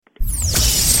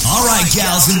right,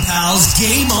 gals and pals,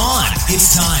 game on.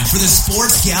 It's time for the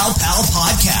Sports Gal Pal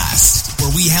Podcast, where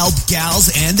we help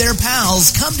gals and their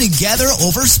pals come together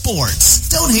over sports.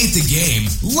 Don't hate the game,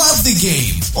 love the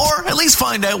game, or at least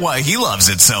find out why he loves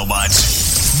it so much.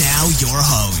 Now your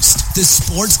host, the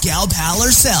Sports Gal Pal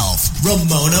herself,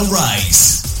 Ramona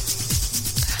Rice.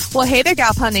 Well, hey there,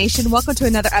 Gal Pal Nation. Welcome to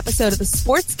another episode of the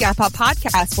Sports Gal Pal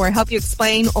Podcast, where I help to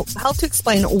explain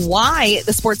why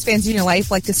the sports fans in your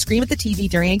life like to scream at the TV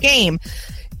during a game,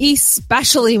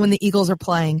 especially when the Eagles are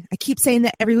playing. I keep saying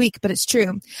that every week, but it's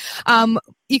true.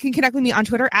 You can connect with me on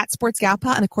Twitter at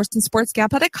SportsGalPal and, of course, on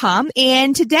SportsGalPal.com.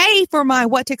 And today, for my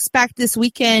What to Expect This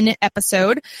Weekend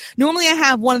episode, normally I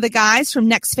have one of the guys from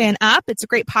Next Fan Up. It's a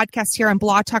great podcast here on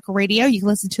Blog Talk Radio. You can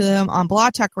listen to them on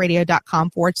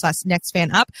blogtalkradio.com/Next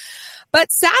Fan Up.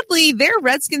 But sadly, their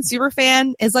Redskins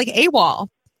superfan is like AWOL,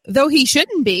 though he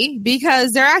shouldn't be,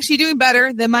 because they're actually doing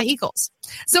better than my Eagles.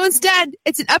 So instead,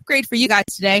 it's an upgrade for you guys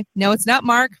today. No, it's not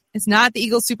Mark. It's not the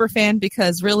Eagles superfan,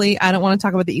 because really, I don't want to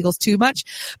talk about the Eagles too much.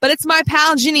 But it's my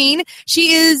pal, Janine.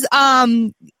 She is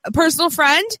a personal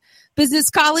friend, business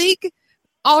colleague,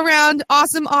 all-around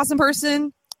awesome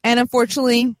person, and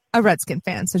unfortunately, a Redskin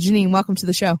fan. So Janine, welcome to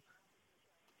the show.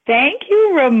 Thank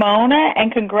you, Ramona,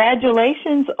 and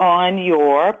congratulations on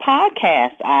your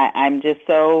podcast. I'm just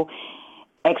so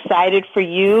excited for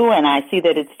you, and I see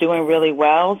that it's doing really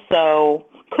well, so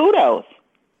kudos.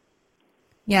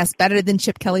 Yes, better than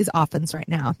Chip Kelly's offense right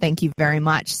now. Thank you very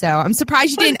much. So I'm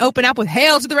surprised you didn't open up with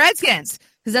 "Hail to the Redskins,"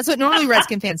 because that's what normally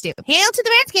Redskin fans do. Hail to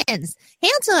the Redskins!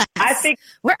 Hail to us! I think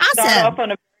we're awesome. Start off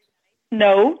on a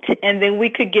note, and then we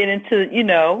could get into,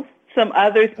 some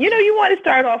others. You want to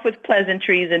start off with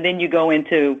pleasantries, and then you go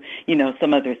into,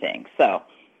 some other things. So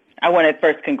I want to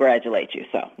first congratulate you.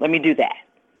 So let me do that.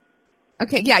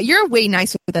 Okay, yeah, you're way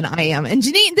nicer than I am. And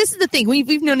Janine, this is the thing.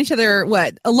 We've known each other,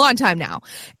 a long time now.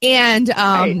 And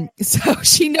So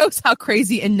she knows how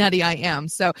crazy and nutty I am.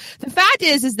 So the fact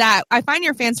is that I find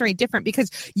your fans very different because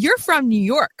you're from New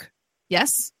York.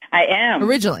 Yes? I am.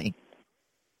 Originally.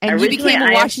 And you became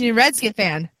a Washington Redskins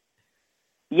fan.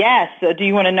 Yes. So do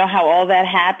you want to know how all that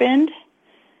happened?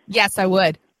 Yes, I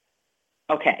would.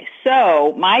 Okay.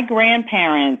 So my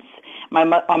grandparents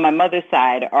on my mother's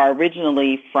side are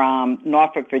originally from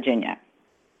Norfolk, Virginia.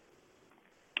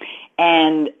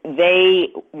 And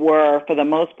they were, for the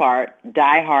most part,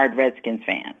 diehard Redskins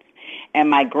fans. And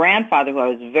my grandfather, who I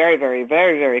was very, very,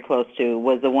 very, very close to,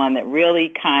 was the one that really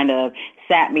kind of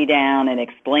sat me down and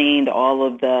explained all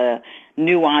of the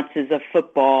nuances of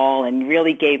football and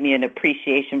really gave me an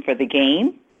appreciation for the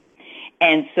game.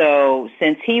 And so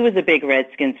since he was a big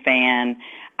Redskins fan,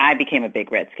 I became a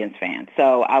big Redskins fan.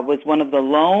 So I was one of the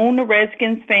lone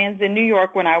Redskins fans in New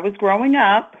York when I was growing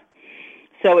up.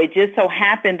 So it just so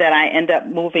happened that I ended up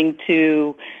moving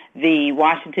to the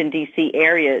Washington, D.C.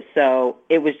 area. So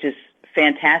it was just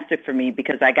fantastic for me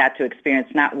because I got to experience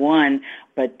not one,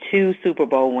 but 2 Super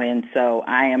Bowl wins. So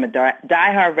I am a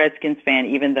diehard Redskins fan,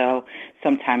 even though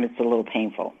sometimes it's a little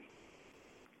painful.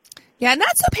 Yeah,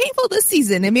 not so painful this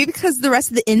season. And maybe because the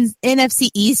rest of the NFC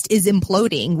East is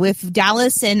imploding with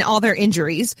Dallas and all their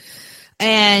injuries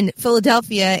and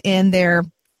Philadelphia and their,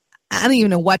 I don't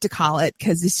even know what to call it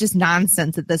because it's just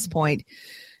nonsense at this point.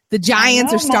 The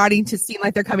Giants are starting to seem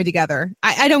like they're coming together.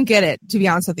 I don't get it, to be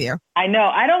honest with you. I know.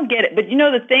 I don't get it. But,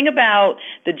 the thing about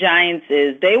the Giants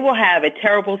is they will have a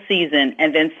terrible season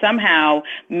and then somehow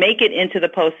make it into the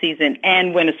postseason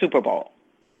and win a Super Bowl.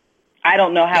 I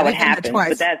don't know how it happens,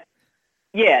 but that's.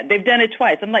 Yeah, they've done it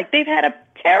twice. I'm like, they've had a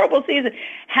terrible season.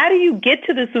 How do you get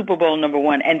to the Super Bowl, number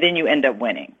one, and then you end up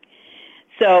winning?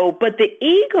 So, but the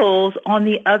Eagles, on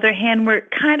the other hand, were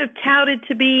kind of touted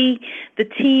to be the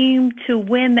team to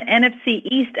win the NFC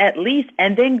East at least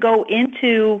and then go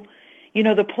into,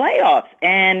 the playoffs.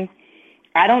 And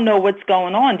I don't know what's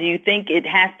going on. Do you think it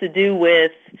has to do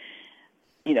with,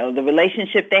 the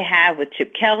relationship they have with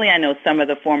Chip Kelly? I know some of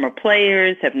the former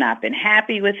players have not been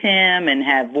happy with him and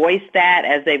have voiced that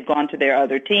as they've gone to their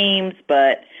other teams,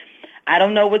 but I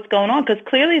don't know what's going on because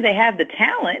clearly they have the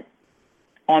talent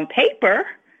on paper,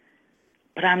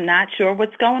 but I'm not sure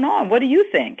what's going on. What do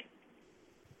you think?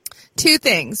 2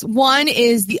 things. One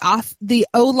is the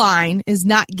O-line is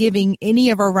not giving any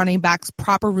of our running backs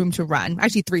proper room to run.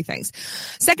 Actually, 3 things.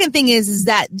 Second thing is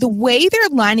that the way they're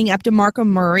lining up DeMarco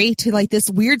Murray to this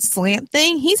weird slant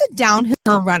thing, he's a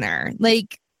downhill runner. Let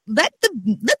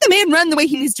the man run the way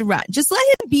he needs to run. Just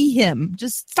let him be him.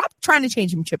 Just stop trying to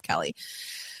change him, Chip Kelly.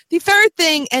 The third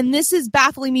thing, and this is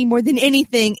baffling me more than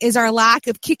anything, is our lack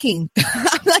of kicking.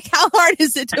 I'm like, how hard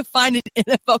is it to find an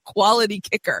NFL quality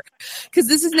kicker? Because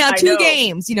this is now 2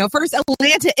 games. First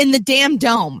Atlanta in the damn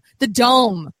dome. The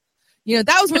dome.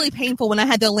 That was really painful when I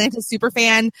had the Atlanta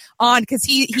Superfan on because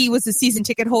he was a season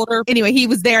ticket holder. Anyway, he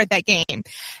was there at that game.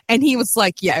 And he was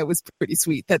like, yeah, it was pretty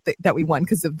sweet that we won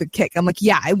because of the kick. I'm like,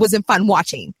 yeah, it wasn't fun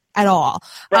watching at all.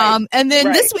 Right. And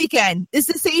then this weekend is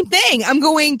the same thing. I'm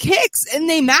going kicks and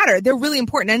they matter. They're really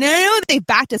important. And I know they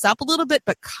backed us up a little bit,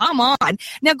 but come on.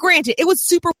 Now, granted, it was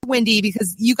super windy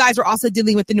because you guys were also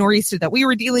dealing with the nor'easter that we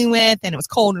were dealing with and it was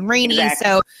cold and rainy. Exactly.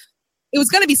 So it was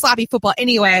going to be sloppy football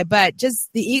anyway, but just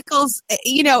the Eagles,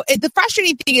 the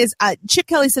frustrating thing is Chip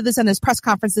Kelly said this on his press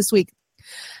conference this week.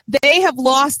 They have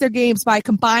lost their games by a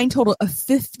combined total of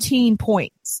 15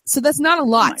 points. So that's not a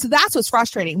lot. So that's what's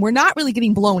frustrating. We're not really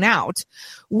getting blown out.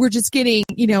 We're just getting,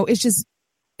 it's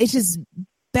just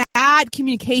bad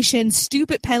communication,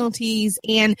 stupid penalties,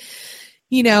 and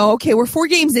okay, we're 4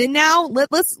 games in now.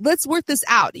 Let's work this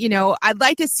out. I'd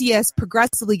like to see us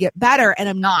progressively get better, and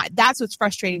I'm not. That's what's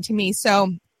frustrating to me.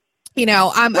 So,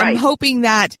 I'm hoping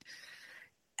that,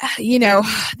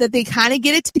 that they kind of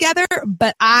get it together,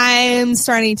 but I'm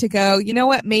starting to go, you know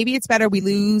what? Maybe it's better we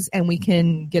lose and we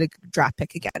can get a draft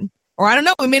pick again. Or I don't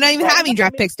know. We may not even have any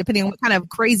draft picks depending on what kind of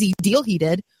crazy deal he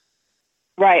did.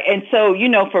 Right. And so,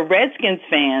 for Redskins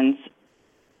fans,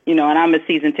 and I'm a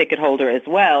season ticket holder as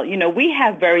well, we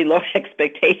have very low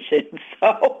expectations.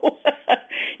 So,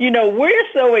 we're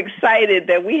so excited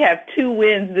that we have 2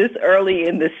 wins this early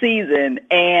in the season.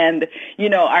 And,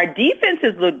 our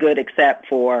defenses look good except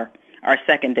for our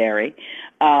secondary,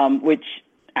 which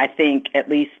I think at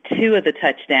least 2 of the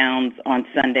touchdowns on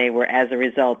Sunday were as a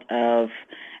result of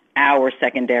our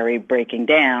secondary breaking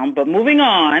down. But moving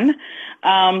on,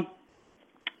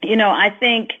 I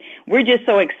think we're just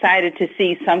so excited to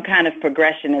see some kind of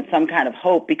progression and some kind of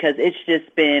hope because it's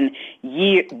just been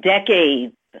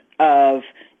decades of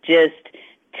just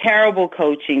terrible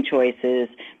coaching choices,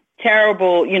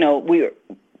 terrible,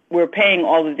 we're paying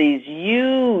all of these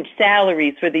huge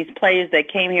salaries for these players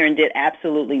that came here and did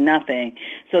absolutely nothing.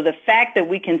 So the fact that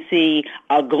we can see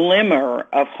a glimmer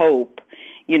of hope,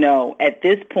 at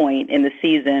this point in the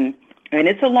season, and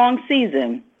it's a long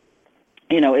season,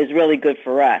 is really good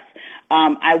for us.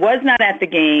 I was not at the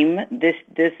game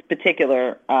this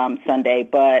particular Sunday,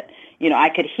 but, I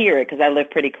could hear it because I live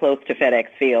pretty close to FedEx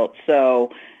Field.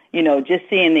 So, just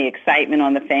seeing the excitement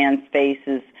on the fans'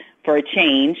 faces for a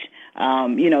change,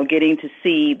 getting to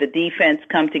see the defense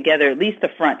come together, at least the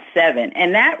front 7.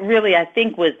 And that really, I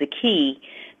think, was the key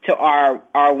to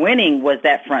our winning was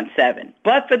that front 7.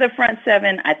 But for the front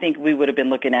 7, I think we would have been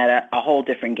looking at a whole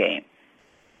different game.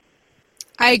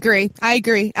 I agree.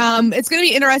 It's going to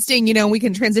be interesting. We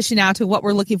can transition now to what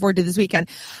we're looking forward to this weekend.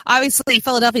 Obviously,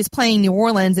 Philadelphia is playing New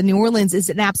Orleans, and New Orleans is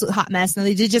an absolute hot mess. Now,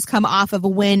 they did just come off of a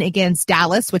win against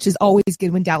Dallas, which is always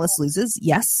good when Dallas loses.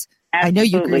 Yes. Absolutely. I know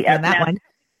you agree on that one.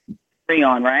 Agree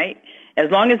on, right? As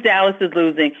long as Dallas is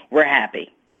losing, we're happy.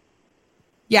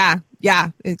 Yeah,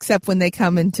 except when they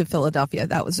come into Philadelphia.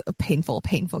 That was a painful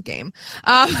game.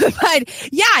 But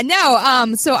yeah,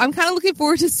 no. So I'm kind of looking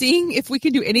forward to seeing if we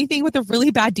can do anything with a really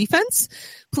bad defense.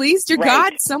 Please, dear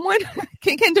God, someone,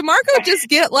 can DeMarco just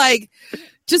get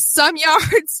just some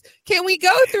yards? Can we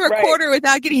go through a quarter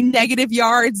without getting negative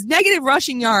yards, negative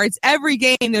rushing yards? Every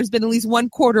game, there's been at least one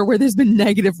quarter where there's been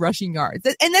negative rushing yards.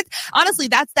 And that's honestly,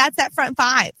 that's that front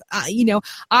 5.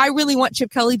 I really want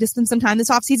Chip Kelly to spend some time this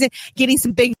offseason getting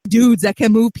some big dudes that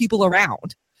can move people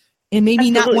around and maybe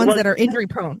not ones that are injury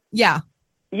prone. Yeah.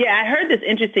 Yeah, I heard this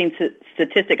interesting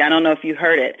statistic. I don't know if you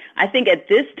heard it. I think at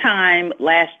this time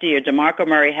last year, DeMarco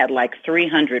Murray had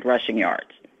 300 rushing yards.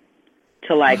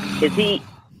 Is he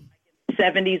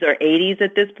 70s or 80s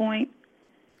at this point?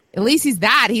 At least he's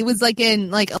that. He was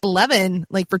in 11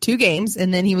 for 2 games,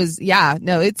 and then he was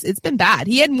it's been bad.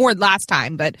 He had more last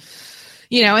time, but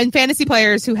and fantasy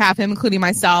players who have him, including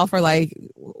myself, are like,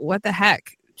 what the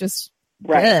heck? Just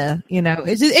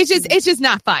it's just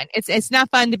not fun. It's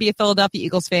not fun to be a Philadelphia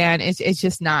Eagles fan. It's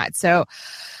just not. So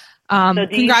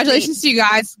congratulations to you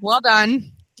guys. Well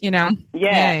done. Yeah.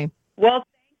 Yay. Well,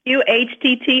 you,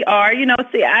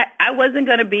 HTTR. See, I wasn't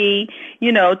going to be,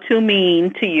 too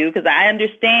mean to you because I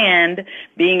understand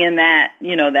being in that,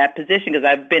 that position because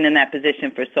I've been in that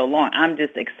position for so long. I'm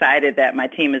just excited that my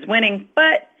team is winning,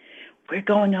 but we're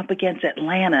going up against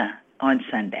Atlanta on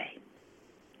Sunday.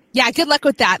 Yeah, good luck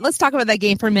with that. Let's talk about that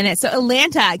game for a minute. So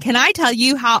Atlanta, can I tell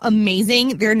you how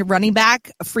amazing their running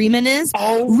back Freeman is?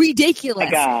 Oh, ridiculous.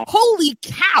 My God. Holy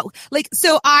cow.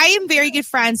 So I am very good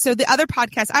friends. So the other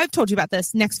podcast, I've told you about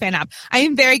this, Next Fan Up. I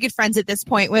am very good friends at this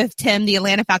point with Tim, the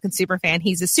Atlanta Falcons super fan.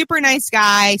 He's a super nice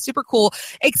guy, super cool,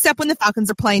 except when the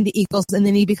Falcons are playing the Eagles and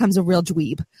then he becomes a real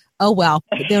dweeb. Oh, well,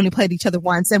 they only played each other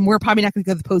once and we're probably not going to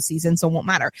go to the postseason, so it won't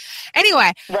matter.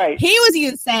 Anyway, he was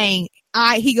even saying,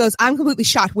 he goes, I'm completely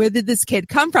shocked. Where did this kid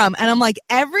come from? And I'm like,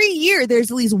 every year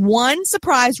there's at least one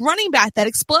surprise running back that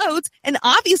explodes. And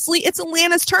obviously it's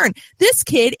Atlanta's turn. This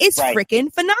kid is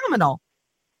freaking phenomenal.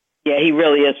 Yeah, he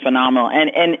really is phenomenal.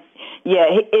 And yeah,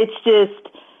 it's just,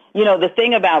 the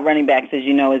thing about running backs, as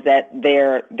you know, is that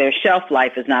their shelf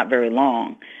life is not very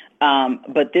long.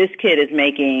 But this kid is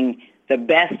making the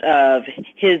best of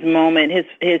his moment,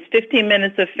 his 15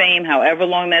 minutes of fame, however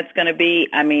long that's going to be.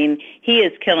 I mean, he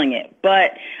is killing it.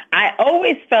 But I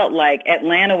always felt like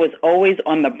Atlanta was always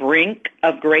on the brink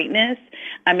of greatness.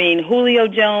 I mean, Julio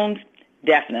Jones,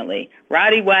 definitely.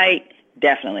 Roddy White,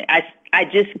 definitely.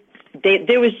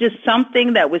 There was just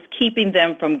something that was keeping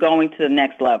them from going to the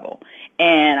next level.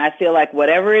 And I feel like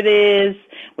whatever it is,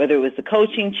 whether it was the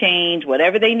coaching change,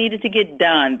 whatever they needed to get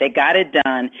done, they got it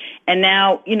done. And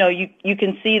now, you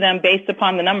can see them based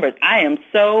upon the numbers. I am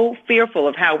so fearful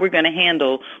of how we're going to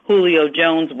handle Julio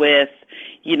Jones with,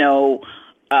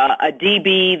 a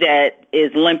DB that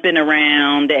is limping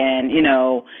around and,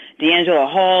 D'Angelo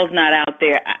Hall's not out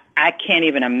there. I can't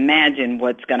even imagine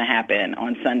what's going to happen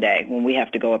on Sunday when we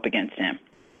have to go up against him.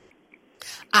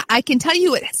 I can tell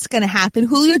you what's going to happen.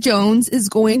 Julio Jones is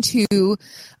going to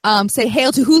say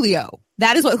 "Hail to Julio."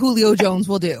 That is what Julio Jones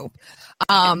will do.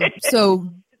 So it's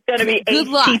going to be good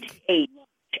luck.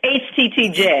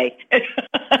 HTTJ.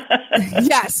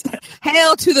 Yes.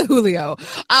 Hail to the Julio.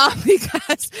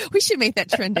 Because we should make that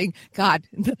trending. God,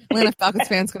 the Atlanta Falcons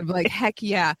fans going to be like, heck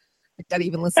yeah. That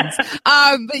even listens.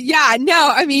 But yeah,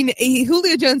 no, I mean,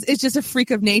 Julio Jones is just a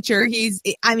freak of nature. He's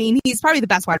probably the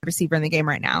best wide receiver in the game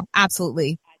right now.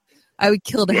 Absolutely. I would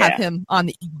kill to have him on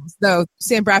the Eagles, though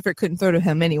Sam Bradford couldn't throw to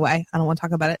him anyway. I don't want to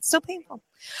talk about it. It's so painful.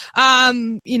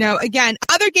 Again,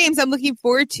 other games I'm looking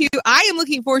forward to. I am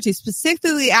looking forward to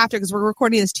specifically after, because we're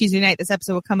recording this Tuesday night. This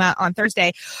episode will come out on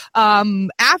Thursday.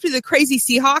 After the crazy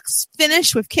Seahawks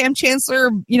finish with Cam Chancellor,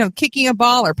 kicking a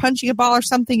ball or punching a ball or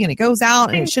something, and it goes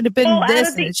out, and it should have been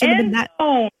this, and it should have been that.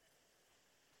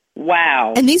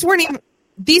 Wow. And these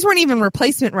weren't even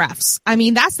replacement refs. I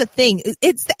mean, that's the thing.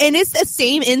 It's the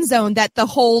same end zone that the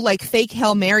whole fake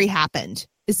Hail Mary happened.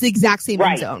 It's the exact same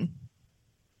end zone.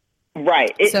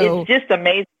 Right. It's just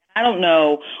amazing. I don't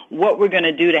know what we're going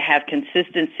to do to have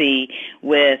consistency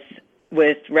with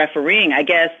refereeing. I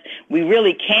guess we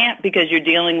really can't, because you're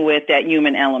dealing with that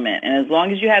human element. And as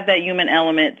long as you have that human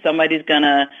element, somebody's going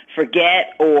to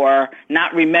forget or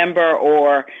not remember,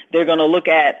 or they're going to look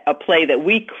at a play that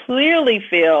we clearly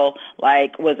feel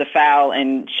like was a foul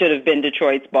and should have been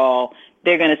Detroit's ball.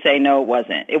 They're going to say, no, it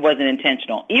wasn't. It wasn't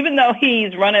intentional. Even though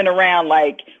he's running around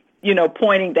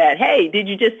pointing that, hey, did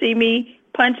you just see me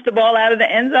punch the ball out of the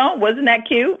end zone? Wasn't that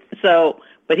cute? So,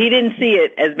 but he didn't see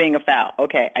it as being a foul.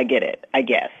 Okay, I get it, I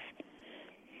guess.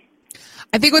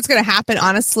 I think what's going to happen,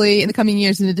 honestly, in the coming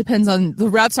years, and it depends on, the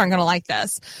refs aren't going to like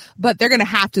this, but they're going to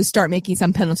have to start making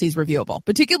some penalties reviewable,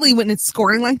 particularly when it's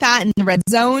scoring like that in the red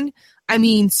zone. I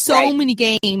mean, many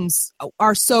games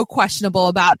are so questionable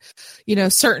about,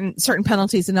 certain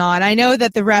penalties and all. And I know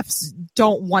that the refs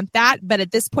don't want that, but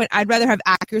at this point, I'd rather have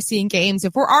accuracy in games.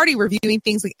 If we're already reviewing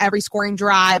things like every scoring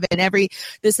drive and every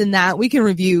this and that, we can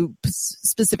review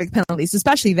specific penalties,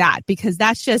 especially that, because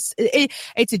that's just,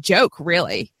 it's a joke,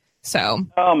 really. So,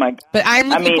 oh my God. But I'm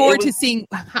looking forward to seeing,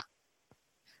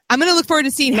 I'm going to look forward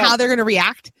to seeing how they're going to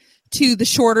react to the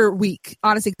shorter week,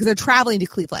 honestly, because they're traveling to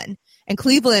Cleveland, and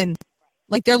Cleveland,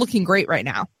 they're looking great right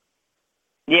now.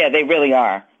 Yeah, they really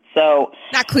are. So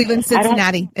not Cleveland,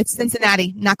 Cincinnati. It's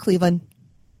Cincinnati, not Cleveland.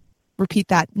 Repeat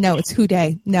that. No, it's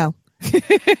Houday. No. It's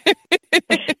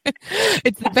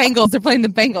the Bengals. They're playing the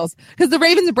Bengals, because the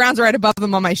Ravens and Browns are right above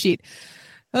them on my sheet.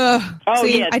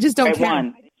 I just don't care.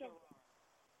 One.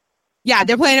 Yeah,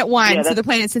 they're playing at 1, so they're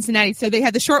playing at Cincinnati. So they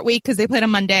had the short week because they played on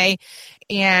Monday,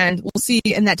 and we'll see.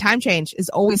 And that time change is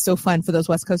always so fun for those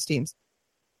West Coast teams.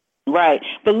 Right.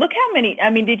 But look how many,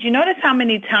 did you notice how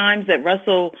many times that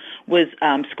Russell was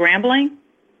scrambling?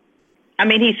 I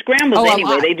mean, he scrambles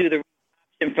anyway. They do the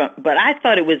option from, but I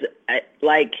thought it was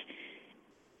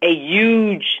a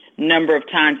huge number of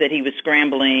times that he was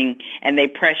scrambling and they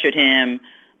pressured him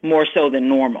more so than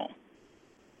normal.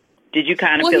 Did you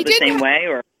kind of feel the same way,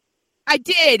 or? I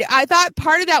did. I thought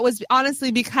part of that was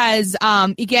honestly because,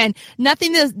 again,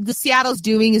 nothing the Seattle's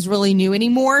doing is really new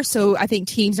anymore. So I think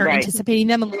teams are anticipating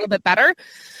them a little bit better.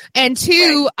 And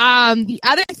two, the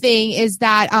other thing is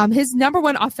that his number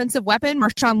one offensive weapon,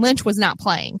 Marshawn Lynch, was not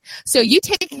playing. So you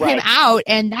take him out,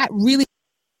 and that really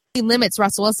limits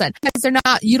Russell Wilson, because they're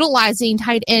not utilizing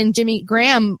tight end Jimmy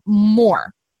Graham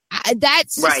more.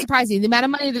 That's just surprising. The amount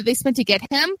of money that they spent to get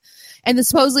him, and then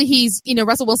supposedly he's,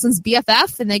 Russell Wilson's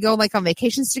BFF, and they go like on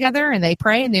vacations together and they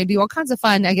pray and they do all kinds of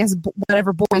fun, I guess,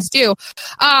 whatever boys do.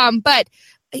 But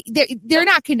they're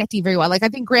not connecting very well. Like, I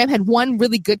think Graham had one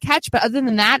really good catch, but other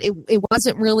than that, it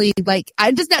wasn't really like,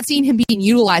 I'm just not seeing him being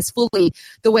utilized fully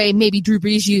the way maybe Drew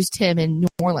Brees used him in New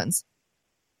Orleans.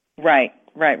 Right.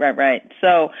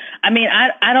 So, I mean,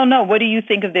 I don't know. What do you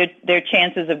think of their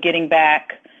chances of getting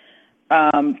back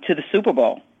to the Super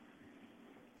Bowl?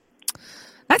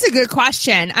 That's a good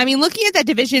question. I mean, looking at that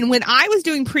division, when I was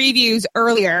doing previews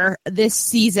earlier this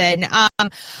season,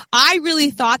 I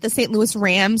really thought the St. Louis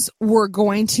Rams were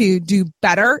going to do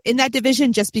better in that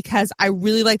division just because I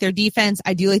really like their defense.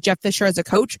 I do like Jeff Fisher as a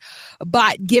coach.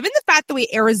 But given the fact the way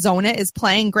Arizona is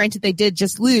playing, granted they did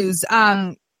just lose,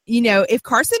 if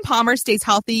Carson Palmer stays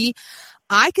healthy,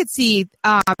 I could see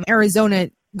Arizona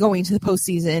going to the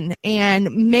postseason,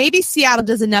 and maybe Seattle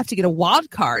does enough to get a wild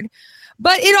card.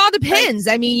 But it all depends.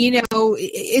 I mean,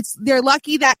 they're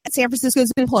lucky that San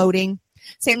Francisco's imploding.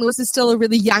 St. Louis is still a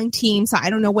really young team, so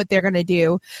I don't know what they're going to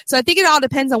do. So I think it all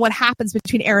depends on what happens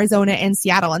between Arizona and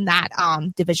Seattle in that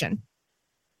division.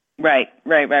 Right.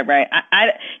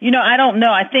 I don't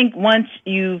know. I think once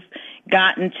you've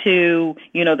gotten to,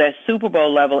 that Super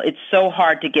Bowl level, it's so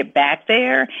hard to get back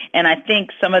there. And I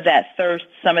think some of that thirst,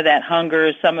 some of that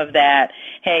hunger, some of that,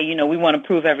 hey, we want to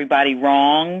prove everybody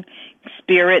wrong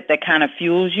spirit that kind of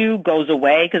fuels you goes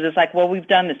away, because it's like, well, we've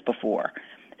done this before.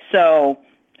 So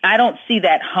I don't see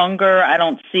that hunger. I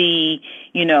don't see,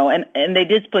 and they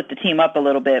did split the team up a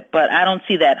little bit, but I don't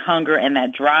see that hunger and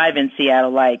that drive in Seattle.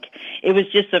 Like, it was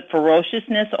just a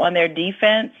ferociousness on their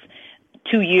defense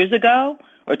 2 years ago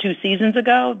or 2 seasons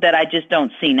ago that I just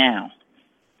don't see now.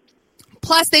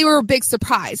 Plus, they were a big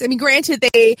surprise. I mean, granted,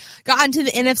 they got into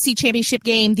the NFC Championship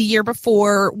game the year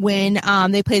before when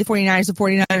they played the 49ers. The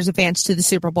 49ers advanced to the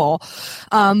Super Bowl.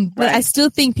 But I still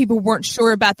think people weren't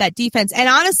sure about that defense. And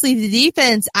honestly, the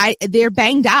defense, they're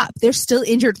banged up. They're still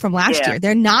injured from last year.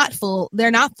 They're not full.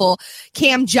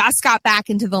 Cam just got back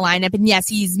into the lineup. And yes,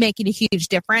 he's making a huge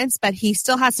difference, but he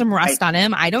still has some rust on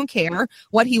him. I don't care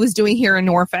what he was doing here in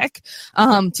Norfolk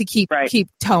to keep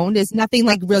toned. Is nothing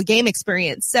like real game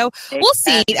experience. So we'll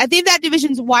see. I think that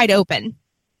division's wide open.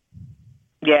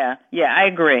 Yeah, I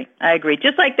agree.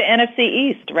 Just like the NFC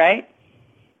East, right?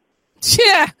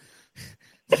 Yeah.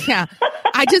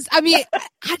 I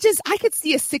could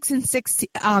see a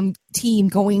 6-6 team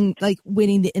going, like,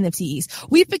 winning the NFC East.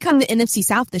 We've become the NFC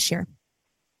South this year.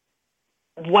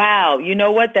 Wow. You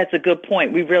know what? That's a good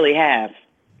point. We really have.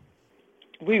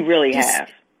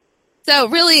 So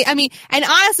really, I mean, and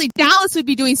honestly, Dallas would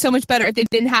be doing so much better if they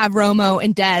didn't have Romo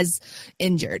and Dez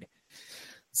injured.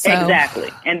 So. Exactly.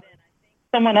 And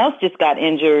someone else just got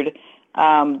injured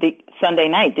the Sunday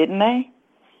night, didn't they?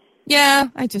 Yeah,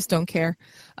 I just don't care.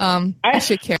 I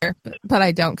should care, but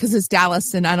I don't, because it's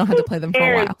Dallas and I don't have to play them for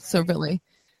a while. So really,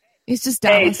 it's just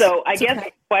Dallas. Hey, so I guess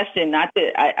the question,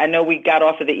 I know we got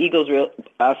off of the Eagles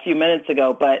a few minutes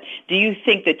ago, but do you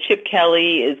think that Chip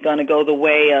Kelly is going to go the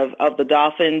way of the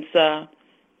Dolphins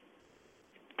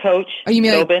coach,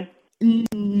 Tobin?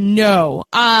 No.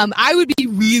 I would be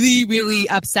really, really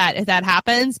upset if that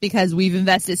happens, because we've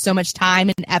invested so much time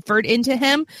and effort into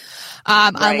him.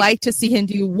 I'd like to see him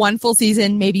do one full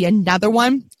season, maybe another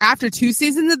one. After 2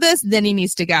 seasons of this, then he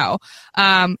needs to go.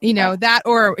 That,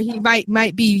 or he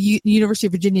might be University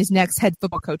of Virginia's next head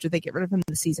football coach if they get rid of him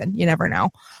this season. You never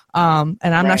know. And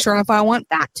I'm not sure if I want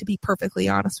that, to be perfectly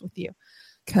honest with you,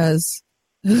 because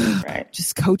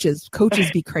just coaches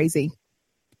be crazy.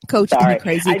 Coach, be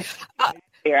crazy.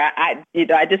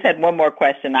 I just had one more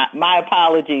question. My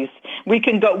apologies. We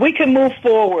can move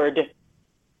forward.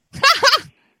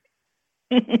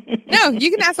 No,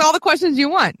 you can ask all the questions you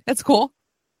want. That's cool.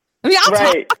 I mean, I'll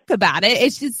talk about it.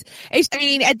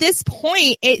 At this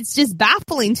point, it's just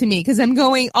baffling to me, because I'm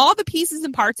going, all the pieces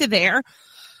and parts are there.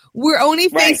 We're only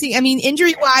facing,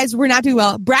 injury-wise, we're not doing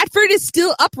well. Bradford is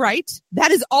still upright. That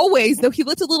is always, though he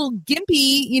looked a little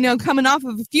gimpy, coming off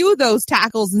of a few of those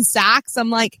tackles and sacks. I'm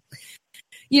like,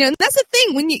 and that's the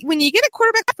thing. When you get a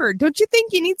quarterback effort, don't you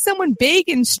think you need someone big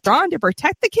and strong to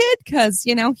protect the kid? Because,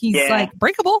 he's like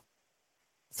breakable.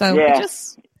 So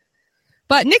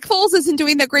but Nick Foles isn't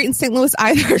doing that great in St. Louis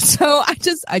either. So I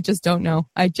just don't know.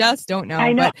 I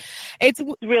know. But it's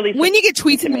really, when you get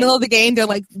tweets in the middle of the game, they're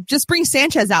like, just bring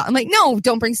Sanchez out. I'm like, no,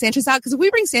 don't bring Sanchez out, because if we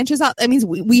bring Sanchez out, that means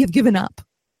we have given up.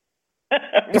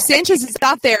 If Sanchez is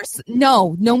out there,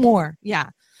 no more.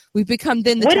 Yeah. We've become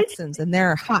then the Texans, and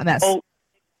they're a hot mess.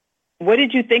 What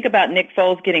did you think about Nick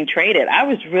Foles getting traded? I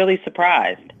was really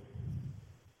surprised.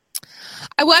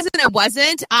 I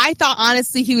wasn't. I thought,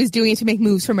 honestly, he was doing it to make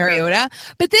moves for Mariota.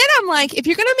 But then I'm like, if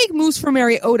you're going to make moves for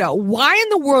Mariota, why in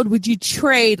the world would you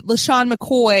trade LaShawn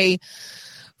McCoy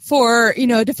for,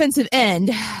 defensive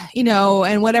end,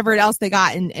 and whatever else they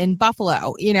got in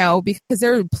Buffalo, because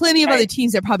there are plenty of other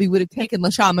teams that probably would have taken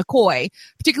LaShawn McCoy,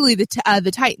 particularly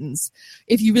the Titans,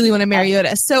 if you really want to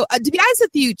Mariota. So to be honest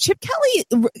with you, Chip Kelly,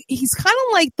 he's kind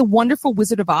of like the wonderful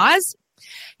Wizard of Oz.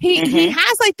 He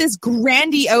has like this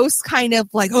grandiose kind of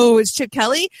like, oh, it's Chip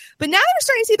Kelly. But now you're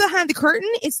starting to see behind the curtain,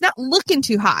 it's not looking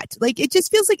too hot. Like, it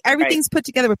just feels like everything's put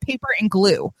together with paper and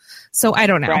glue. So I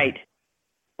don't know. Right.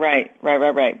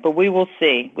 But we will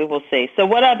see. So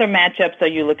what other matchups are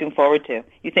you looking forward to?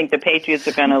 You think the Patriots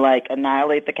are going to like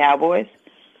annihilate the Cowboys?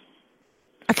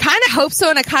 I kind of hope so,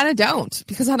 and I kind of don't,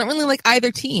 because I don't really like either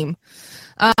team.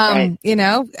 And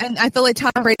I feel like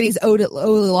Tom Brady's owed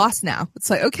loss now.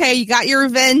 It's like, okay, you got your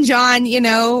revenge on,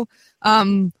 that,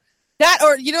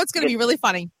 or, it's going to be really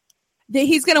funny.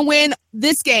 He's going to win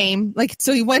this game. Like,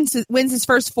 so he wins his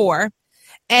first 4.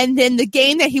 And then the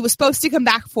game that he was supposed to come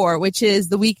back for, which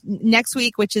is next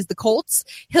week, which is the Colts,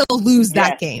 he'll lose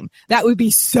that game. That would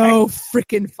be so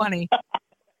freaking funny.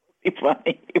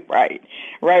 Funny. Right.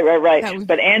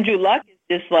 But Andrew Luck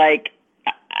is just like,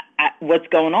 what's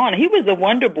going on? He was a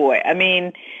wonder boy. I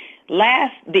mean,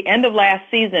 the end of last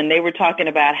season, they were talking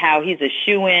about how he's a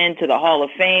shoo-in to the Hall of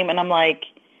Fame. And I'm like,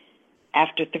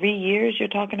 after 3 years, you're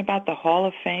talking about the Hall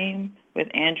of Fame with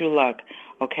Andrew Luck.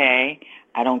 Okay.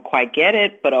 I don't quite get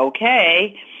it, but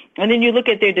okay. And then you look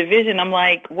at their division, I'm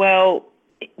like, well,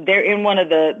 they're in one of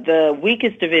the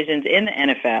weakest divisions in the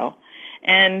NFL.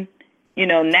 And,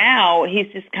 now he's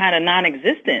just kind of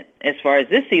non-existent as far as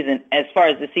the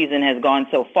season has gone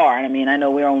so far. I mean, I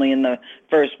know we're only in the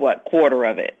first, quarter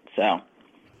of it, so.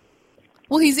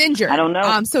 Well, he's injured. I don't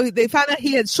know. So they found out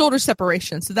he had shoulder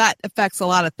separation, so that affects a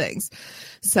lot of things.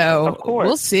 So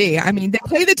we'll see. I mean, they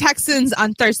play the Texans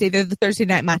on Thursday. They're the Thursday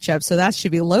night matchup, so that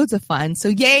should be loads of fun. So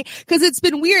yay, because it's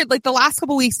been weird. Like the last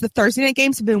couple of weeks, the Thursday night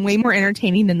games have been way more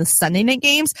entertaining than the Sunday night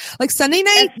games. Like Sunday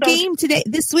night game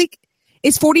this week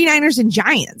is 49ers and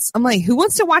Giants. I'm like, who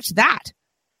wants to watch that?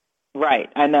 Right,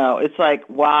 I know. It's like,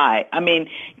 why? I mean,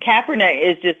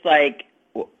 Kaepernick is just like,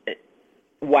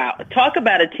 wow. Talk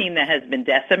about a team that has been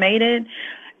decimated.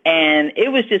 And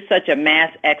it was just such a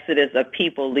mass exodus of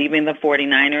people leaving the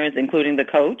 49ers, including the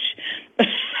coach.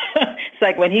 It's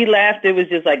like when he left, it was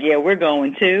just like, yeah, we're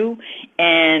going too.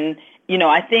 And,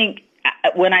 I think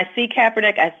when I see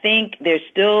Kaepernick, I think they're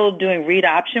still doing read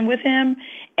option with him.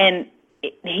 And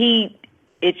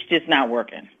it's just not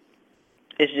working.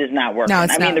 It's just not working. No,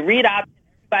 it's not. I mean, the read option,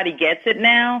 everybody gets it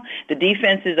now. The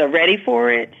defenses are ready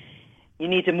for it. You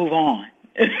need to move on.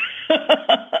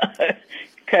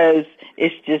 Because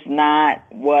it's just not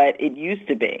what it used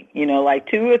to be. Like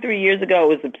 2 or 3 years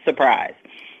ago, it was a surprise.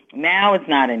 Now it's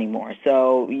not anymore.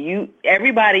 So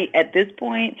everybody at this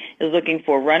point is looking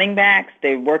for running backs.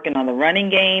 They're working on the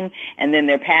running game, and then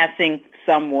they're passing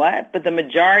somewhat, but the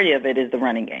majority of it is the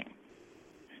running game.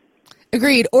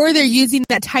 Agreed. Or they're using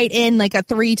that tight end, like a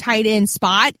 3 tight end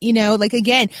spot.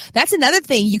 Again, that's another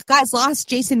thing. You guys lost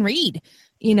Jason Reed.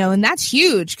 And that's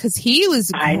huge because he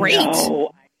was great. I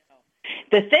know.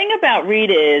 The thing about Reed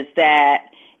is that,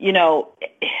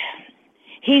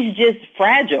 he's just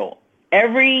fragile.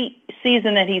 Every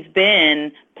season that he's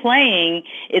been playing,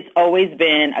 it's always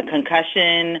been a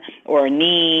concussion or a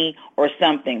knee or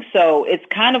something. So it's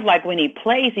kind of like when he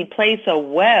plays so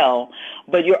well,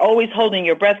 but you're always holding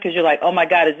your breath because you're like, oh, my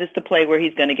God, is this the play where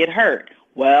he's going to get hurt?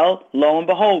 Well, lo and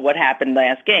behold, what happened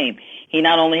last game? He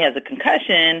not only has a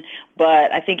concussion,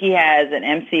 but I think he has an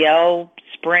MCL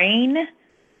sprain.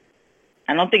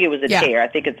 I don't think it was a tear. I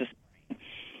think it's a sprain.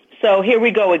 So here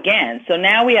we go again. So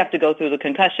now we have to go through the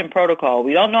concussion protocol.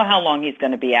 We don't know how long he's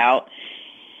going to be out.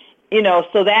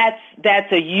 So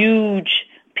that's a huge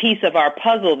piece of our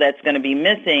puzzle that's going to be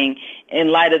missing in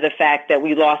light of the fact that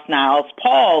we lost Niles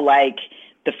Paul, like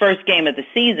the first game of the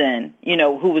season,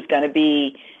 who was going to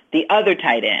be the other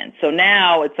tight end. So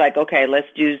now it's like, okay, let's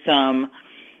do some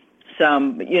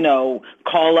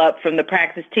call up from the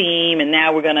practice team, and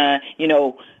now we're going to,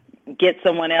 get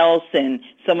someone else, and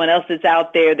someone else that's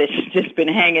out there that's just been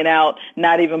hanging out,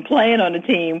 not even playing on the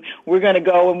team. We're going to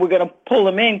go and we're going to pull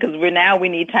them in because we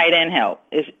need tight end help.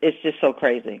 It's just so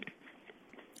crazy.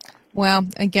 Well,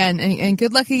 again, and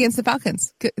good luck against the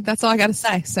Falcons. That's all I got to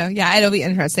say. So, yeah, it'll be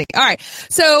interesting. All right.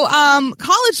 So,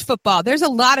 college football, there's a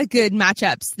lot of good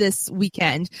matchups this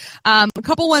weekend. A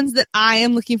couple ones that I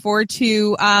am looking forward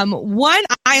to. One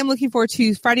I am looking forward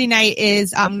to Friday night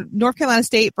is North Carolina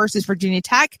State versus Virginia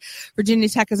Tech. Virginia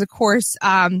Tech is, of course,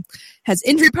 has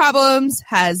injury problems,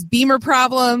 has Beamer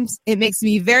problems. It makes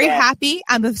me very happy.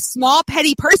 I'm a small,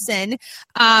 petty person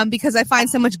because I find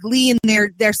so much glee in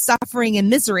their suffering and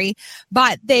misery.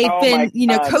 But they've been,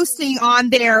 coasting on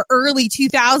their early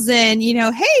 2000,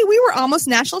 hey, we were almost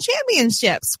national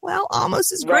championships. Well,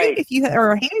 almost is great if you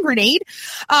are a hand grenade.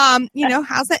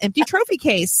 How's that empty trophy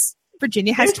case?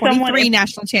 Virginia has 23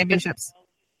 national championships.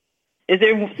 Is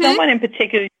there someone in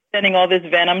particular sending all this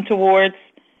venom towards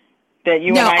that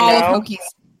you and I know? No, all of Hokies.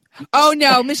 Oh,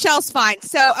 no, Michelle's fine.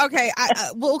 So, okay,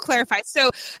 we'll clarify.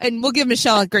 So, and we'll give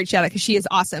Michelle a great shout out because she is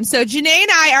awesome. So, Janae and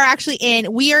I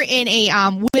are we are in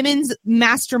a women's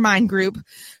mastermind group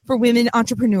for women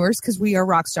entrepreneurs because we are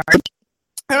rock stars.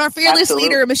 And our fearless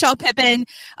leader, Michelle Pippin,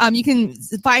 you can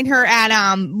find her at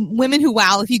Women Who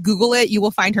Wow. If you Google it, you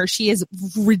will find her. She is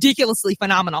ridiculously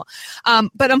phenomenal.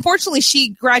 But unfortunately,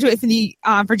 she graduated from the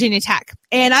Virginia Tech.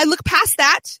 And I look past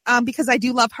that because I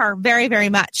do love her very, very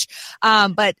much.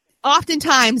 But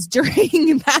oftentimes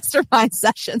during mastermind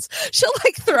sessions, she'll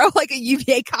throw a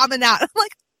UVA comment out. I'm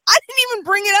like, I didn't even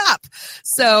bring it up.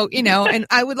 So, and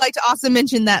I would like to also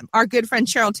mention that our good friend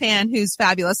Cheryl Tan, who's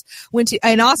fabulous,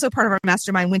 and also part of our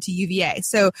mastermind, went to UVA.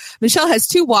 So Michelle has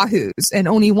 2 Wahoos and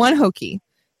only 1 Hokie.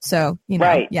 So,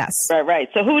 yes. Right.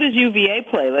 So who does UVA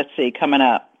play? Let's see, coming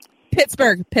up.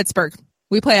 Pittsburgh.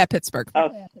 We play at Pittsburgh.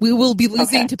 Okay. We will be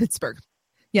losing to Pittsburgh.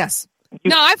 Yes.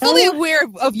 No, I'm fully aware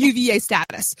of UVA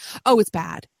status. Oh, it's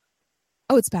bad.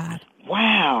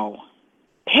 Wow.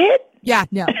 Pitt? Yeah,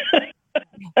 no.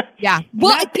 Yeah.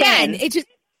 Well, again, it just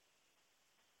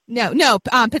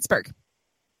Pittsburgh.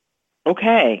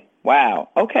 Okay. Wow.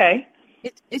 Okay.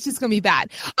 It's just going to be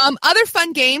bad. Other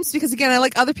fun games, because again, I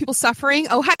like other people suffering.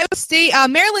 Ohio State,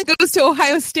 Maryland goes to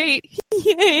Ohio State.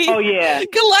 Yay. Oh, yeah.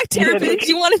 Good luck, Terrapins.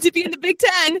 You wanted to be in the Big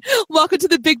Ten. Welcome to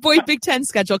the big boy Big Ten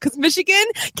schedule, because Michigan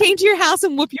came to your house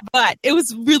and whooped your butt. It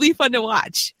was really fun to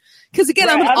watch. Because again,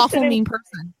 I'm an awful mean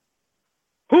person.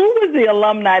 Who was the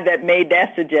alumni that made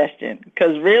that suggestion?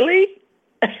 Because really?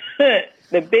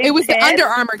 It was the Under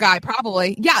Armour guy,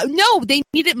 probably. Yeah, no, they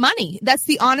needed money. That's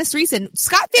the honest reason.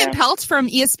 Scott Van Pelt from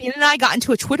ESPN and I got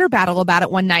into a Twitter battle about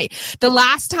it one night. The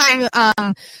last time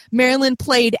Maryland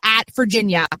played at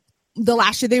Virginia, the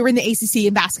last year they were in the ACC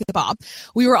in basketball,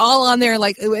 we were all on there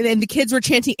and the kids were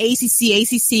chanting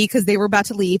ACC because they were about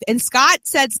to leave. And Scott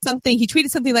said something. He tweeted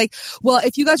something like, "Well,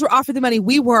 if you guys were offered the money,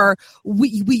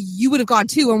 you would have gone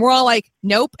too." And we're all like,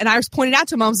 "Nope." And I was pointing out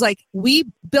to him, I was like, "We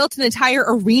built an entire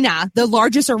arena, the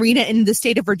largest arena in the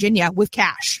state of Virginia, with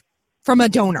cash from a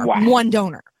donor, one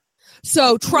donor.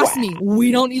 So trust me,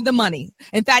 we don't need the money.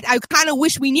 In fact, I kind of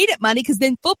wish we needed money because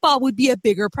then football would be a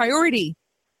bigger priority."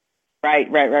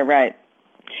 Right.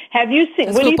 Have you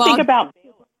seen, what do you think about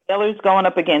Baylor's going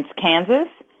up against Kansas?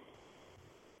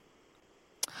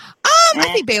 I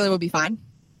think Baylor will be fine.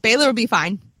 Baylor's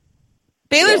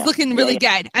looking really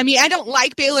good. I mean, I don't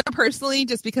like Baylor personally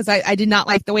just because I did not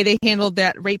like the way they handled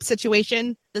that rape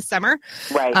situation this summer.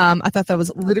 Right. I thought that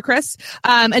was ludicrous.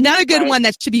 Another good one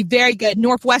that should be very good,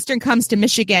 Northwestern comes to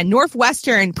Michigan.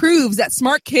 Northwestern proves that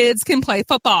smart kids can play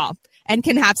football and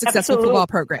can have successful football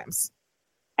programs.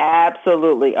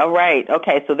 Absolutely. All right.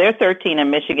 Okay, so they're 13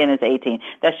 and Michigan is 18.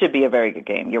 That should be a very good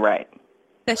game. You're right.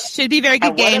 That should be a very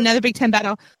good game. Another Big Ten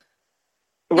battle.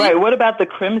 Right. What about the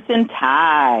Crimson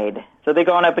Tide? So they're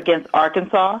going up against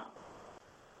Arkansas?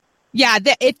 Yeah,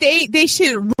 they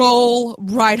should roll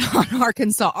right on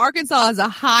Arkansas. Arkansas is a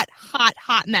hot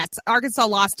mess. Arkansas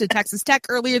lost to Texas Tech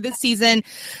earlier this season.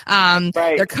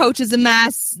 Their coach is a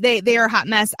mess. They are a hot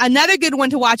mess. Another good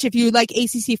one to watch if you like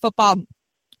ACC football,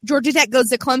 Georgia Tech goes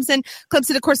to Clemson.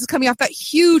 Clemson, of course, is coming off that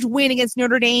huge win against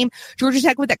Notre Dame. Georgia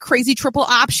Tech with that crazy triple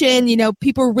option.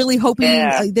 People were really hoping,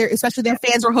 especially their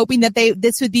fans were hoping that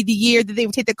this would be the year that they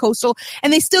would take the Coastal,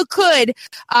 and they still could.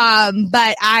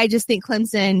 But I just think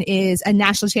Clemson is a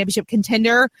national championship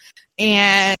contender,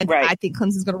 and I think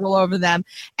Clemson's going to roll over them.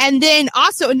 And then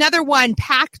also another one,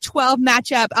 Pac-12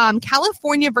 matchup,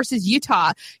 California versus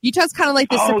Utah. Utah's kind of like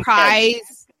the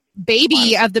surprise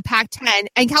baby of the Pac-10,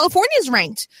 and California is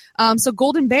ranked. So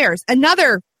Golden Bears,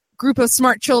 another group of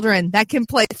smart children that can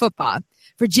play football.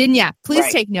 Virginia, please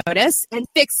take notice and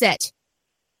fix it.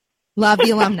 Love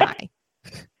the alumni.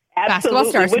 Basketball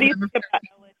stars. What do you think about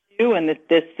LSU and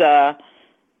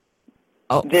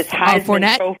this Heisman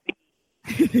Fournette? Trophy?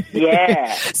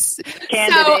 Yeah.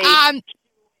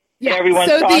 Yeah. everyone's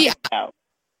talking about.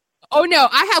 Oh no,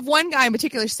 I have one guy in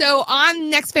particular. So on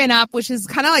Next Fan Up, which is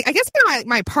kind of like, I guess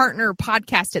my partner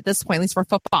podcast at this point, at least for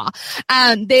football.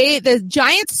 The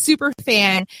Giants super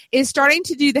fan is starting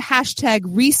to do the hashtag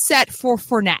reset for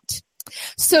Fournette.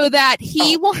 So that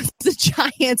he wants the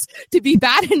Giants to be just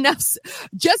bad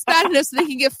enough so they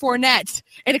can get Fournette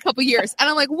in a couple years. And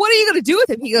I'm like, what are you going to do with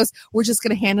him? He goes, we're just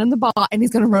going to hand him the ball and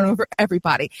he's going to run over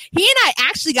everybody. He and I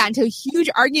actually got into a huge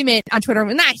argument on Twitter.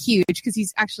 Well, not huge because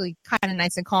he's actually kind of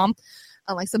nice and calm,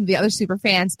 unlike some of the other super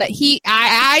fans. But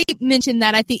I mentioned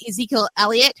that I think Ezekiel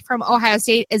Elliott from Ohio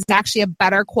State is actually a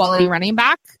better quality running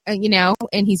back, and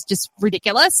he's just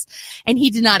ridiculous. And he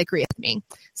did not agree with me.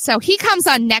 So he comes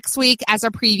on next week as a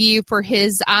preview for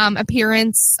his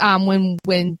appearance when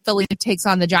Philly takes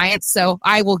on the Giants. So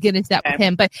I will get into that with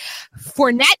him. But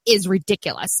Fournette is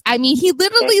ridiculous. I mean, he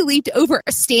literally leaped over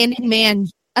a standing man,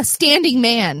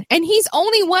 and he's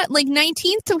only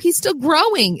 19, so he's still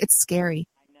growing. It's scary.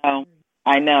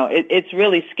 I know. It's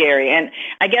really scary. And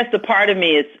I guess the part of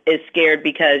me is scared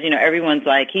because, everyone's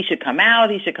like, he should come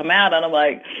out. And I'm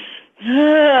like,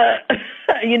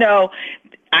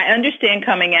 I understand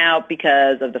coming out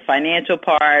because of the financial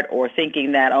part or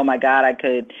thinking that, oh my God, I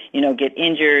could, get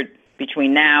injured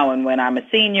between now and when I'm a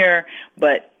senior.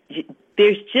 But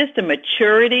there's just a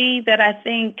maturity that I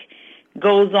think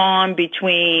goes on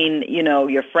between,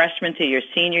 your freshman to your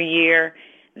senior year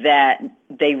that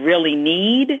they really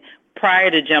need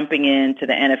prior to jumping into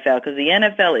the NFL, because the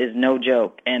NFL is no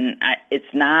joke, and it's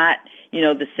not,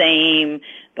 the same.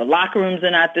 The locker rooms are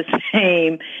not the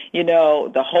same.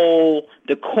 The whole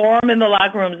decorum in the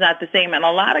locker room is not the same, and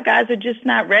a lot of guys are just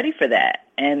not ready for that,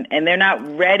 and they're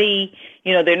not ready.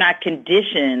 They're not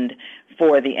conditioned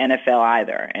for the NFL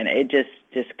either, and it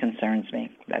just concerns me.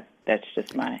 That's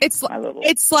just my little.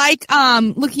 It's like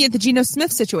looking at the Geno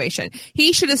Smith situation.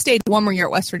 He should have stayed one more year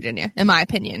at West Virginia, in my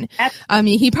opinion. I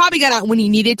mean, he probably got out when he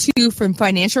needed to from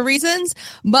financial reasons,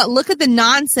 but look at the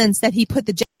nonsense that he put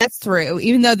the Jets through,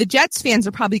 even though the Jets fans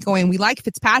are probably going, we like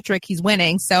Fitzpatrick, he's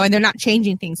winning, and they're not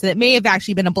changing things. So it may have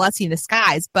actually been a blessing in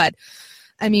disguise, but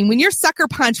I mean, when you're sucker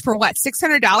punched for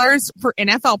 $600 for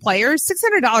NFL players,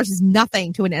 $600 is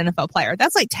nothing to an NFL player.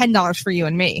 That's like $10 for you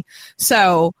and me.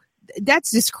 So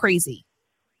that's just crazy.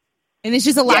 And it's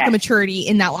just a lack of maturity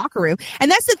in that locker room.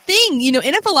 And that's the thing,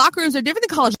 NFL locker rooms are different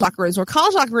than college locker rooms, where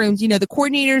college locker rooms, the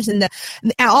coordinators and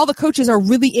all the coaches are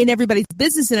really in everybody's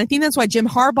business. And I think that's why Jim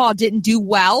Harbaugh didn't do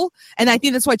well. And I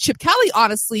think that's why Chip Kelly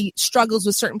honestly struggles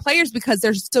with certain players, because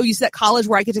they're so used to that college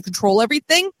where I get to control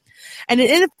everything. And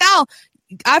in NFL,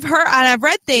 I've heard and I've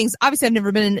read things. Obviously, I've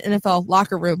never been in an NFL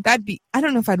locker room. I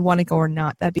don't know if I'd want to go or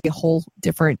not. That'd be a whole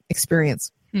different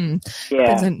experience.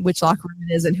 Depends on which locker room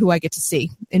it is and who I get to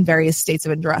see in various states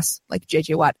of undress, like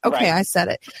JJ Watt. Okay, right. I said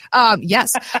it.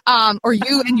 Yes. Or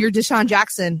you and your Deshaun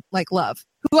Jackson love.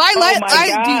 Who I like. Oh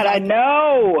my God, I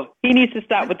know. He needs to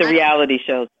stop with the reality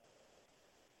shows.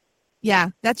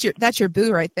 Yeah, that's your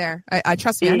boo right there. I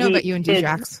trust me. I know about you and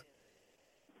D-Jax.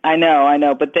 I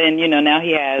know. But then, now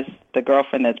he has the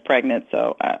girlfriend that's pregnant,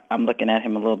 so I'm looking at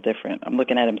him a little different. I'm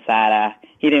looking at him side-eye.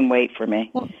 He didn't wait for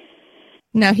me. Well,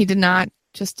 no, he did not.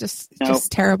 Just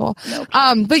terrible. Nope.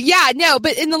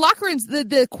 But in the locker rooms,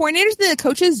 the coordinators and the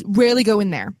coaches rarely go in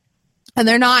there, and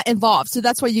they're not involved. So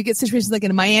that's why you get situations like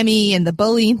in Miami and the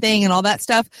bullying thing and all that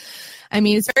stuff. I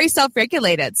mean, it's very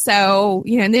self-regulated. So,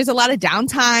 and there's a lot of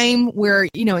downtime where,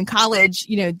 in college,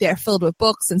 they're filled with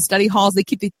books and study halls.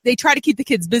 They try to keep the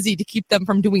kids busy to keep them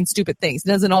from doing stupid things. It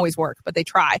doesn't always work, but they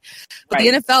try. But The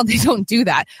NFL, they don't do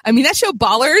that. I mean, that show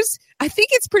Ballers, I think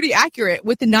it's pretty accurate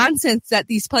with the nonsense that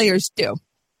these players do,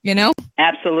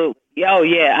 Absolutely. Oh,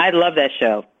 yeah. I love that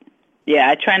show. Yeah,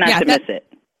 I try not to miss it.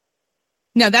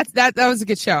 No, that was a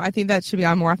good show. I think that should be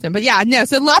on more often. But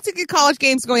so lots of good college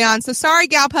games going on. So sorry,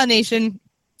 Gal Pal Nation,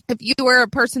 if you were a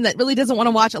person that really doesn't want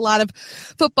to watch a lot of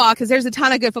football, because there's a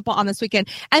ton of good football on this weekend.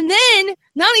 And then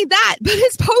not only that, but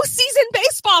it's postseason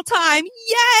baseball time.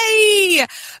 Yay!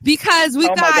 Because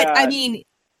we've got, I mean,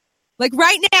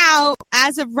 right now,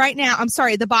 as of right now, I'm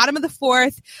sorry, the bottom of the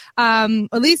fourth, at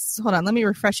least, hold on, let me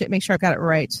refresh it, make sure I've got it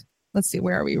right. Let's see,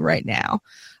 where are we right now?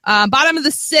 Bottom of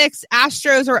the sixth,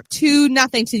 Astros are up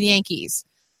 2-0 to the Yankees.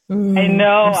 I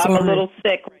know. I'm a little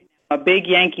sick right now. I'm a big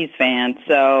Yankees fan,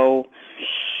 so.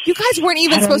 You guys weren't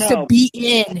even supposed to be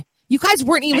in. You guys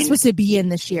weren't even supposed to be in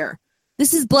this year.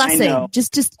 This is blessing.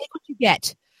 Just take what you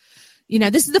get.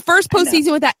 This is the first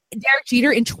postseason without Derek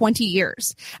Jeter in 20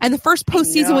 years. And the first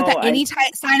postseason without any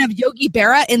sign of Yogi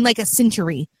Berra in a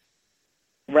century.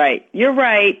 Right. You're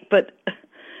right, but.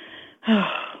 Oh,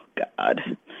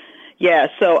 God. Yeah,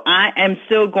 so I am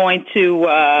still going to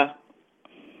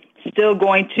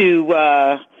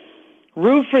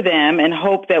root for them and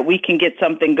hope that we can get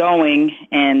something going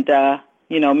and,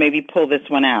 maybe pull this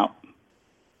one out.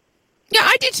 Yeah,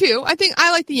 I do too. I think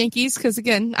I like the Yankees because,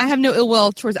 again, I have no ill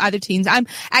will towards either teams. I'm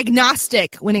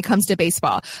agnostic when it comes to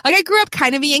baseball. Like, I grew up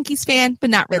kind of a Yankees fan, but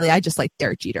not really. I just like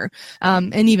Derek Jeter.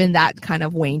 And even that kind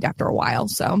of waned after a while.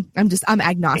 So I'm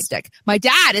agnostic. My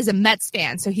dad is a Mets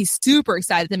fan, so he's super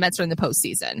excited the Mets are in the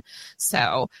postseason.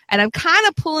 So, and I'm kind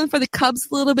of pulling for the Cubs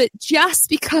a little bit just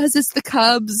because it's the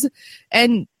Cubs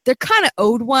and they're kind of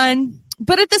owed one.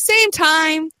 But at the same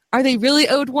time, are they really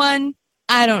owed one?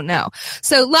 I don't know.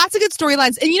 So lots of good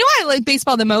storylines. And you know what I like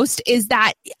baseball the most is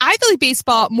that I feel like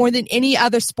baseball more than any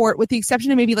other sport, with the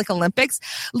exception of maybe like Olympics,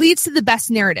 leads to the best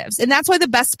narratives. And that's why the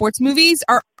best sports movies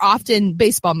are often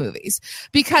baseball movies,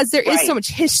 because there is so much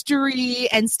history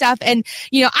and stuff. And,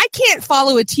 I can't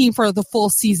follow a team for the full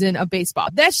season of baseball.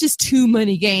 That's just too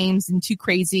many games and too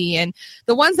crazy. And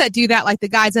the ones that do that, like the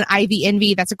guys on Ivy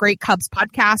Envy, that's a great Cubs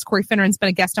podcast. Corey Finneran's been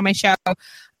a guest on my show.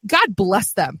 God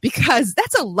bless them, because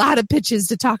that's a lot of pitches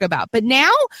to talk about. But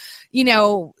now,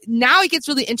 now it gets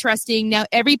really interesting. Now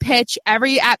every pitch,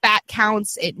 every at-bat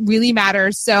counts. It really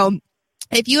matters. So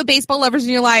if you have baseball lovers in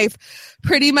your life,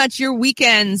 pretty much your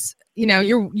weekends,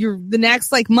 your the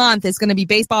next month is going to be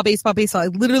baseball.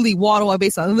 Like literally wall-to-wall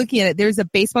baseball. I'm looking at it. There's a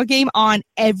baseball game on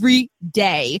every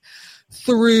day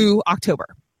through October,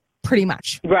 pretty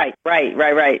much. Right.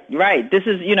 This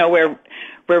is,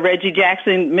 where Reggie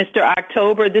Jackson, Mr.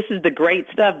 October, this is the great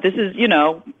stuff. This is,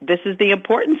 this is the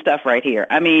important stuff right here.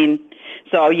 I mean,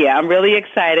 so yeah, I'm really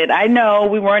excited. I know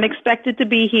we weren't expected to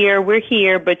be here. We're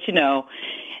here, but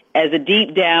as a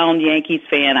deep down Yankees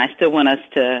fan, I still want us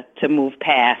to move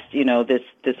past,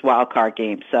 this wild card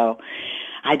game. So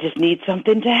I just need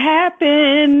something to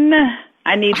happen.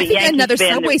 I think Yankees another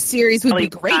Subway series would be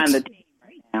great.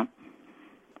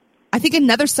 I think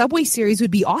another Subway series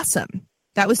would be awesome.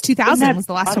 That was 2000 was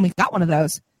the last time we got one of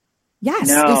those. Yes.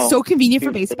 It was so convenient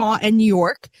for baseball. And New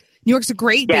York. New York's a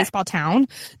great baseball town.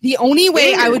 The only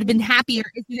way I would have been happier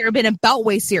if there had been a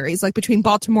Beltway series, like between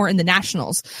Baltimore and the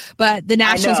Nationals. But the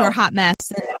Nationals are a hot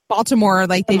mess. And Baltimore,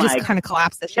 they just kind of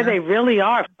collapsed this year. Yeah, they really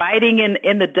are. Fighting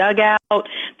in the dugout.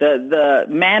 The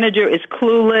manager is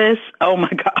clueless. Oh, my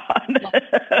God.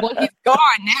 Well, he's gone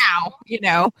now,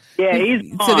 Yeah,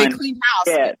 he's gone. So they clean house.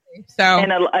 Yeah. So,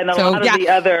 and a lot of the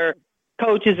other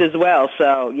coaches as well.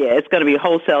 So, yeah, it's going to be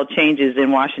wholesale changes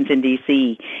in Washington,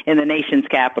 D.C., in the nation's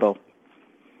capital.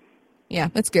 Yeah,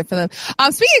 that's good for them.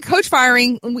 Speaking of coach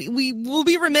firing, we will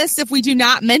be remiss if we do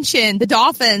not mention the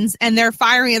Dolphins and their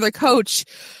firing of their coach.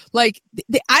 Did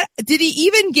he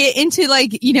even get into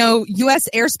U.S.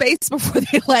 airspace before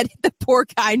they let the poor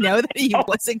guy know that he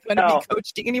wasn't going to be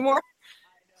coaching anymore?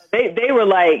 They were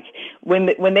like, when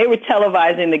they were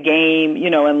televising the game,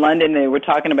 in London, they were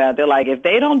talking about, they're like, if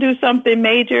they don't do something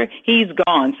major, he's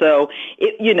gone. So,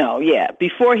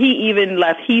 before he even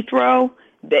left Heathrow,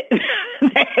 they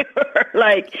were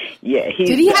like, he's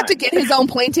Did he done. have to get his own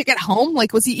plane ticket home?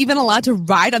 Was he even allowed to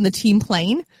ride on the team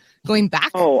plane going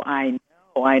back? Oh, I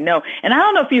know. And I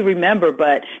don't know if you remember,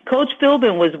 but Coach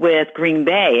Philbin was with Green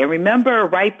Bay. And remember,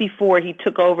 right before he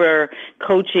took over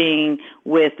coaching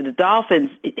with the Dolphins,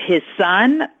 his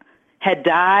son had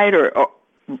died or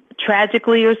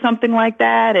tragically or something like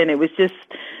that. And it was just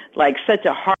such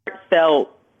a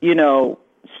heartfelt,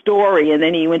 story. And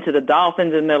then he went to the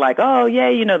Dolphins and they're like, oh, yeah,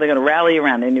 they're going to rally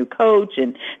around their new coach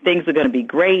and things are going to be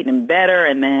great and better.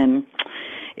 And then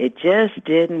it just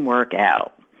didn't work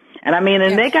out. And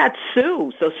they got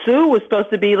Sue. So Sue was supposed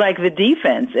to be the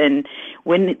defense. And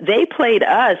when they played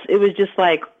us, it was just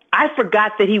I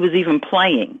forgot that he was even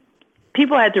playing.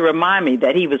 People had to remind me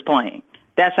that he was playing.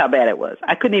 That's how bad it was.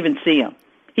 I couldn't even see him.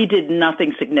 He did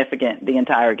nothing significant the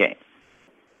entire game.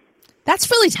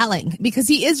 That's really telling because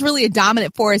he is really a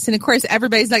dominant force. And of course,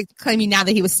 everybody's claiming now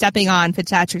that he was stepping on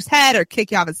Fitzpatrick's head or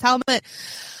kicking off his helmet.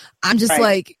 I'm just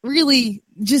really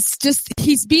just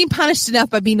he's being punished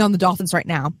enough by being on the Dolphins right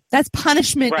now. That's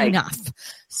punishment enough.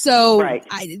 So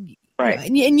and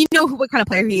what kind of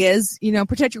player he is,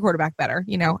 protect your quarterback better.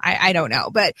 I don't know,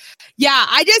 but yeah,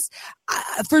 I just,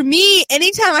 for me,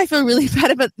 anytime I feel really bad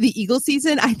about the Eagles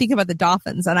season, I think about the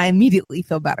Dolphins and I immediately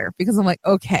feel better because I'm like,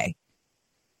 okay,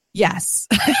 yes,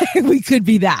 we could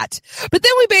be that, but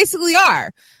then we basically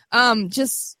are, I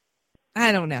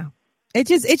don't know. It's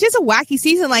just a wacky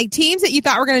season. Teams that you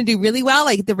thought were going to do really well,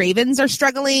 the Ravens are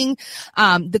struggling.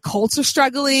 The Colts are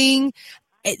struggling.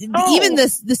 Even the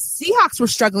Seahawks were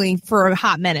struggling for a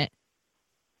hot minute.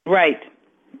 Right.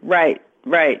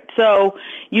 So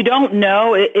you don't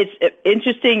know. It's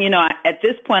interesting. At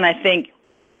this point, I think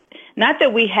not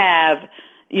that we have,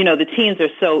 the teams are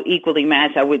so equally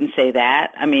matched. I wouldn't say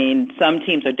that. I mean, some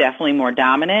teams are definitely more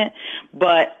dominant,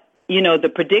 but,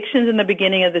 the predictions in the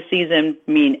beginning of the season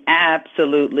mean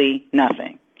absolutely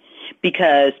nothing.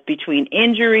 Because between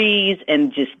injuries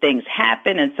and just things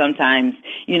happen, and sometimes,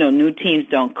 new teams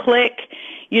don't click,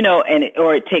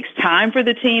 or it takes time for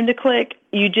the team to click,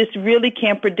 you just really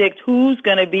can't predict who's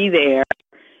going to be there,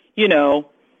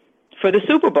 for the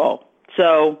Super Bowl.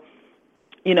 So,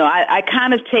 I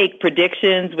kind of take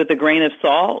predictions with a grain of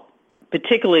salt,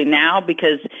 particularly now,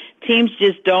 because teams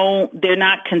just they're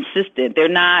not consistent. There's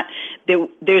not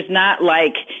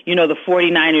like, the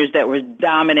 49ers that were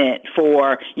dominant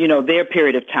for, their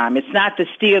period of time. It's not the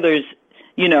Steelers,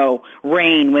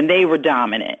 reign when they were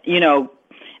dominant.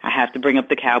 I have to bring up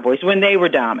the Cowboys when they were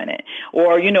dominant.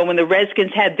 Or, when the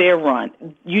Redskins had their run.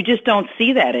 You just don't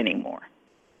see that anymore.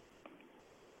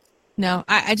 No,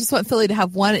 I just want Philly to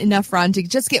have one enough run to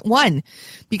just get one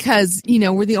because,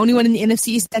 we're the only one in the NFC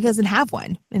East that doesn't have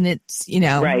one. And it's,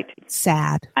 right.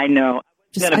 Sad. I know.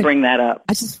 I'm going to bring that up.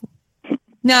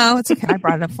 No, it's okay. I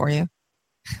brought it up for you.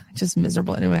 Just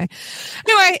miserable anyway.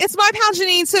 Anyway, it's my pal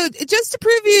Janine. So just to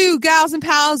prove you, gals and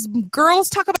pals, girls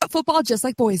talk about football just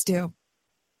like boys do.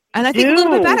 And I think a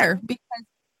little bit better because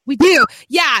we do.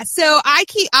 Yeah. So I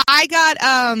got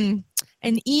an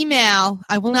email.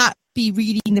 I will not be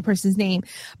reading the person's name,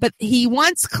 but he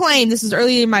once claimed, this was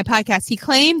earlier in my podcast, he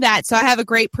claimed that, so I have a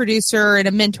great producer and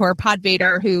a mentor, Pod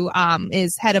Vader, who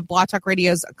is head of Blog Talk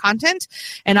Radio's content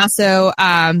and also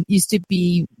used to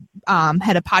be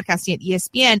head of podcasting at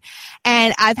ESPN.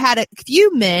 And I've had a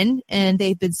few men, and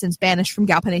they've been since banished from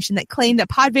Galpa Nation, that claimed that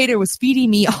Pod Vader was feeding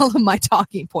me all of my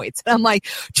talking points. And I'm like,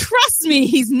 trust me,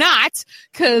 he's not,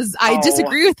 because I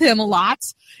disagree with him a lot.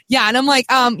 Yeah, and I'm like,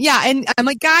 and I'm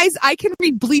like, guys, I can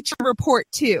read Bleacher Report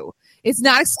too. It's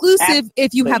not exclusive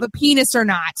if you have a penis or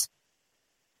not.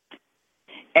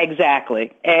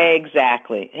 Exactly.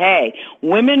 Hey,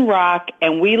 women rock,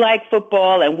 and we like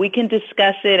football, and we can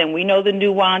discuss it, and we know the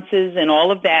nuances and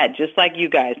all of that, just like you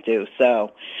guys do.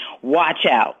 So watch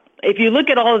out. If you look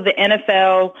at all of the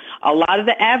NFL, a lot of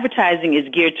the advertising is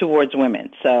geared towards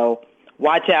women. So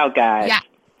watch out, guys. Yeah.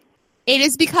 It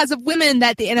is because of women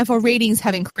that the NFL ratings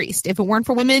have increased. If it weren't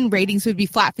for women, ratings would be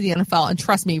flat for the NFL. And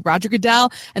trust me, Roger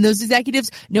Goodell and those executives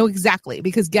know exactly,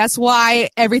 because guess why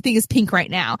everything is pink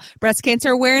right now? Breast cancer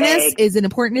awareness is an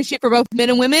important issue for both men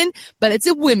and women, but it's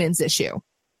a women's issue.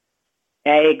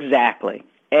 Exactly.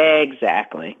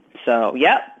 So,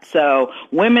 yep. So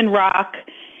women rock,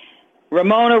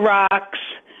 Ramona rocks,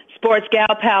 Sports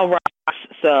Gal Pal rocks.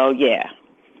 So, yeah.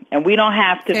 And we don't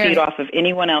have to feed off of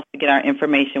anyone else to get our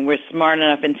information. We're smart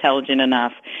enough, intelligent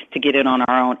enough to get it on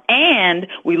our own. And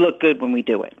we look good when we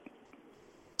do it.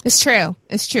 It's true.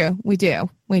 We do.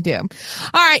 All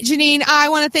right, Janine, I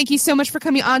want to thank you so much for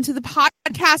coming on to the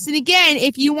podcast. And again,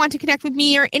 if you want to connect with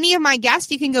me or any of my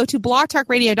guests, you can go to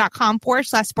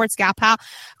blogtalkradio.com/sportsgalpal.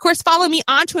 Of course, follow me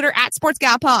on Twitter at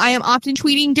sportsgalpal. I am often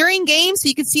tweeting during games, so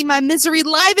you can see my misery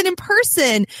live and in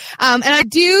person. And I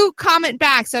do comment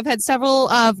back. So I've had several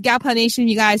of Galpal Nation,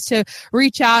 you guys, to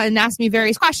reach out and ask me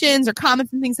various questions or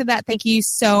comments and things like that. Thank you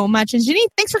so much. And Janine,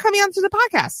 thanks for coming on to the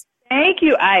podcast. Thank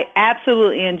you. I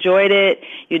absolutely enjoyed it.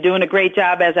 You're doing a great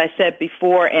job, as I said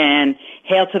before, and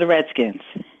hail to the Redskins.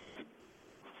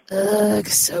 Ugh,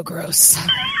 so gross.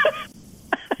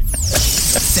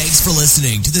 Thanks for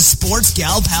listening to the Sports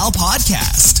Gal Pal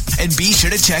podcast. And be sure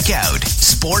to check out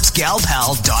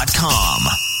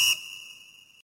sportsgalpal.com.